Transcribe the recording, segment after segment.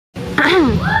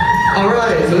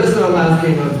Alright, so this is our last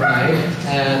game of the night,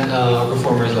 and our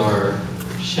performers are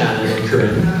Shannon and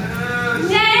Corinne.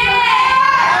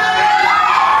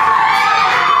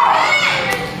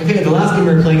 Okay, the last game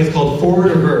we're playing is called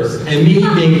Forward Reverse, and me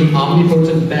being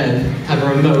omnipotent Ben have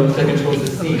a remote that controls the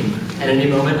scene. At any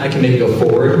moment, I can make it go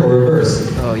forward or reverse.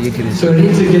 Oh, you can. So I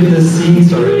need to get this scene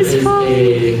started is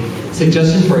a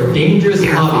suggestion for a dangerous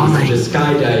hobby such as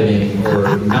skydiving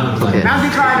or mountain climbing.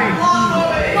 Mountain climbing.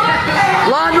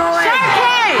 Lawn mowing.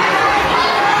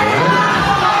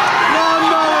 Lawn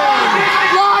mowing.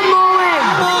 Lawn mowing.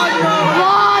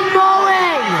 Lawn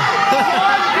mowing.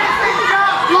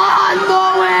 Lawn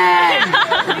mowing.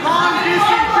 Long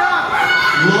distance jump.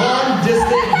 Long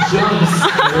distance jumps.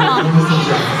 Long distance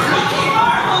jumps.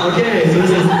 Okay, so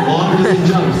this is long distance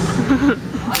jumps.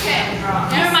 Okay,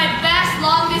 you're my best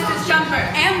long distance jumper.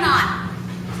 Am not.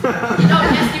 No,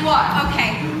 yes you are. Okay.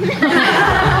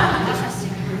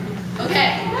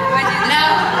 Okay. Now,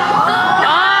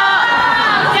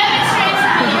 demonstrate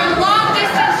your long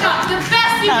distance jump. The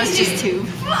best you can do. That was just two.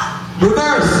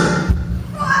 Reverse.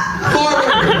 Forward.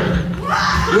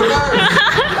 Reverse.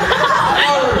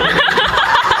 Forward.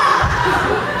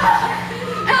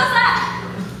 How's that?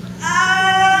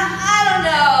 I don't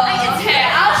know. Okay,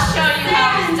 I'll show you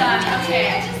how it's done. Okay.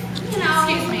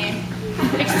 Excuse me.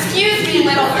 Excuse me,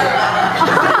 little girl.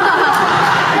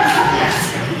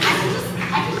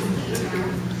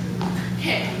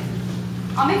 Okay.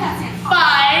 I'll make that sound.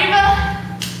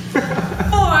 5,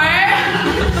 4,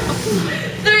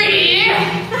 3,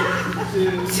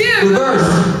 2.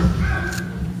 Reverse.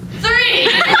 3,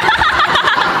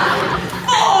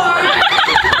 4,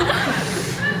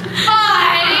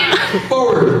 5.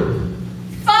 Forward.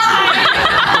 5,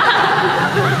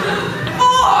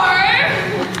 4,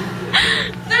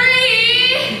 3,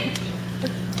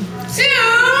 2,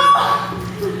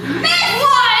 miss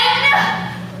 1.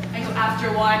 I go after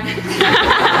 1.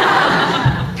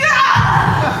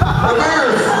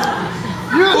 Reverse.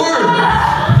 Forward.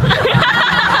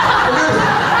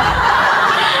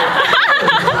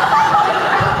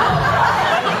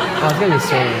 I was gonna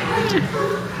say.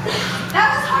 That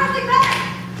was hardly better.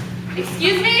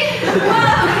 Excuse me?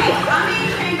 Okay, I'm being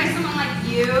trained by someone like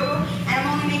you, and I'm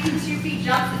only making 2 feet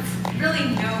jumps. It's really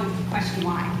no question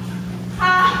why. Ha,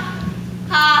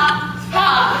 ha, ha.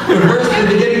 Reverse at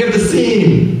the beginning of the scene.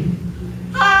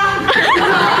 Ha,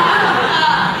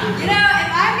 You know, if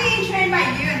I'm being trained by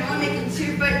you and I'm only making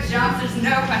 2-foot jumps, there's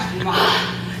no question why.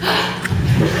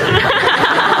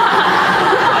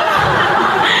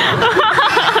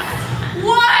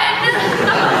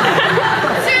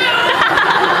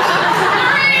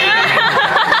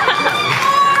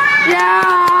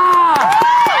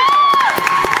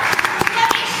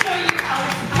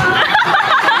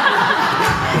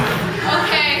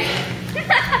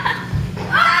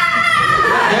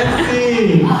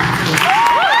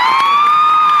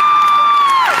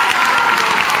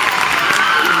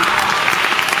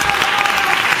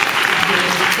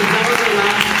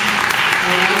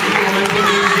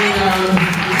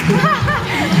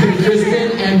 Kristen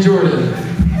and Jordan.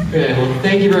 Okay, well,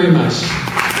 thank you very much.